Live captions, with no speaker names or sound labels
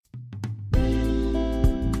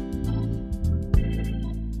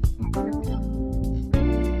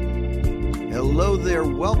Hello there.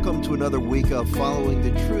 Welcome to another week of Following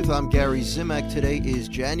the Truth. I'm Gary Zimak. Today is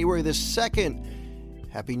January the 2nd.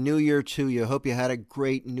 Happy New Year to you. Hope you had a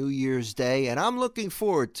great New Year's Day. And I'm looking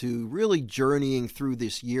forward to really journeying through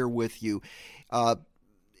this year with you.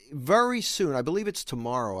 Very soon, I believe it's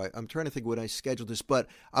tomorrow. I'm trying to think when I scheduled this, but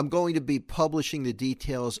I'm going to be publishing the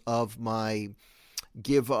details of my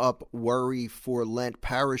Give Up Worry for Lent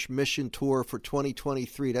Parish Mission Tour for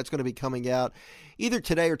 2023. That's going to be coming out either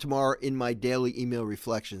today or tomorrow in my daily email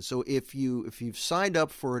reflection. So if you've signed up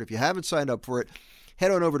for it, if you haven't signed up for it, head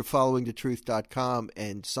on over to followingthetruth.com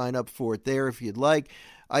and sign up for it there if you'd like.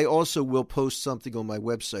 I also will post something on my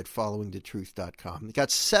website, followingthetruth.com. We've got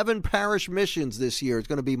 7 parish missions this year. It's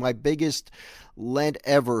going to be my biggest Lent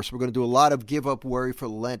ever. So we're going to do a lot of Give Up Worry for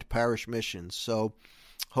Lent parish missions. So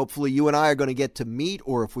hopefully you and I are going to get to meet,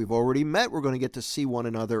 or if we've already met, we're going to get to see one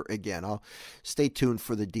another again. I'll stay tuned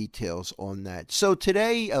for the details on that. So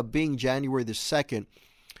today, being January the 2nd,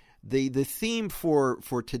 the theme for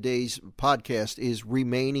today's podcast is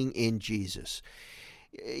remaining in Jesus.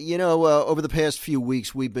 You know, over the past few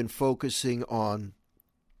weeks, we've been focusing on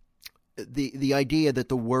the idea that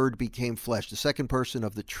the Word became flesh. The second person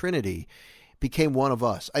of the Trinity became one of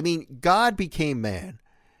us. I mean, God became man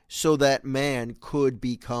so that man could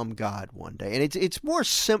become God one day. And it's more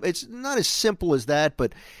simple. It's not as simple as that,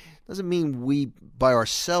 but it doesn't mean we by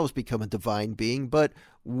ourselves become a divine being, but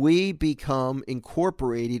we become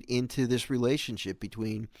incorporated into this relationship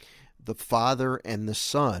between the Father and the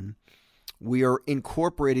Son. We are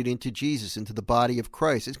incorporated into Jesus, into the body of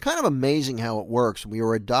Christ. It's kind of amazing how it works. We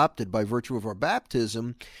are adopted by virtue of our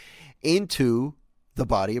baptism into the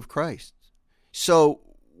body of Christ. So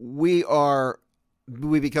we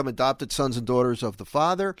become adopted sons and daughters of the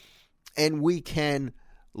Father, and we can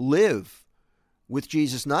live with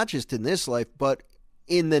Jesus not just in this life, but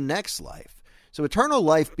in the next life. So eternal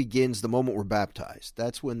life begins the moment we're baptized.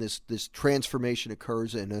 That's when this transformation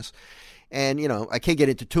occurs in us. And, you know, I can't get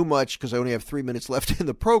into too much because I only have 3 minutes left in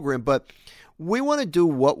the program, but we want to do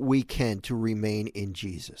what we can to remain in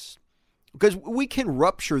Jesus, because we can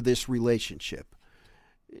rupture this relationship.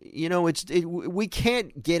 You know, we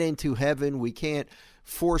can't get into heaven. We can't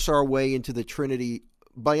force our way into the Trinity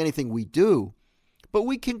by anything we do, but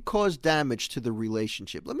we can cause damage to the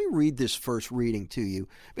relationship. Let me read this first reading to you.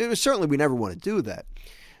 Certainly, we never want to do that.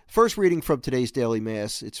 First reading from today's daily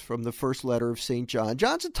mass, it's from the first letter of St. John.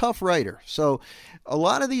 John's a tough writer, so a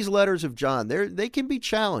lot of these letters of John, they can be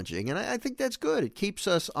challenging, and I think that's good. It keeps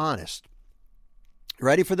us honest.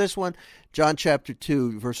 Ready for this one? John chapter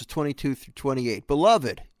 2, verses 22 through 28.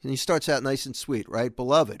 Beloved, and he starts out nice and sweet, right?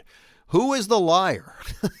 Beloved, who is the liar?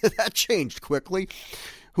 That changed quickly.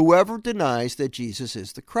 Whoever denies that Jesus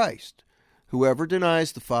is the Christ. Whoever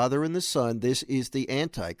denies the Father and the Son, this is the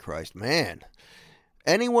Antichrist. Man,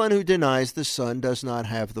 anyone who denies the Son does not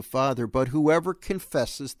have the Father, but whoever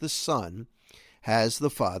confesses the Son has the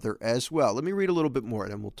Father as well. Let me read a little bit more,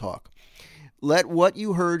 and then we'll talk. Let what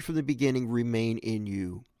you heard from the beginning remain in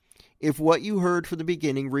you. If what you heard from the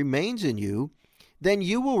beginning remains in you, then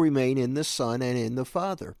you will remain in the Son and in the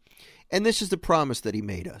Father. And this is the promise that he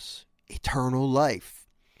made us, eternal life.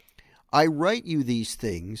 I write you these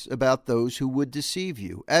things about those who would deceive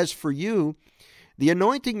you. As for you, the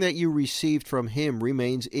anointing that you received from him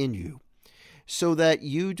remains in you, so that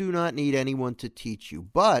you do not need anyone to teach you.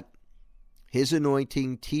 But his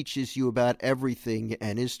anointing teaches you about everything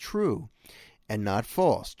and is true and not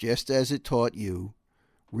false, just as it taught you.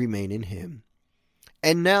 Remain in him.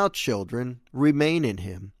 And now, children, remain in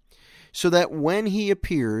him, so that when he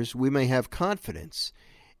appears, we may have confidence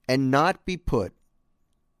and not be put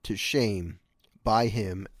to shame by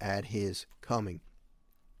him at his coming.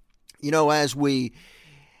 You know, as we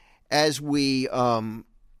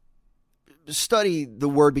study the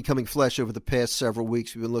Word becoming flesh over the past several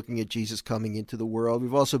weeks, we've been looking at Jesus coming into the world.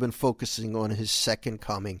 We've also been focusing on his second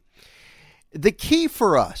coming. The key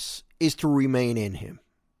for us is to remain in him,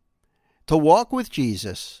 to walk with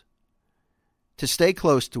Jesus, to stay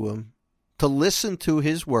close to him, to listen to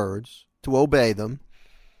his words, to obey them,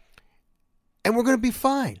 and we're going to be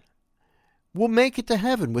fine. We'll make it to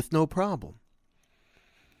heaven with no problem.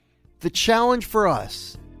 The challenge for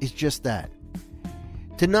us is just that,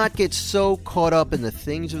 to not get so caught up in the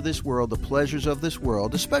things of this world, the pleasures of this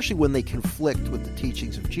world, especially when they conflict with the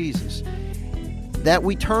teachings of Jesus, that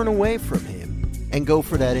we turn away from him and go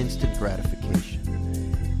for that instant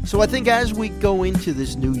gratification. So I think as we go into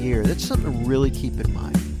this new year, that's something to really keep in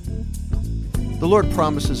mind. The Lord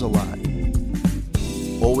promises a lot.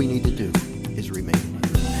 All we need to do is remain in him.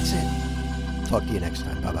 That's it. Talk to you next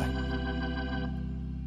time. Bye-bye.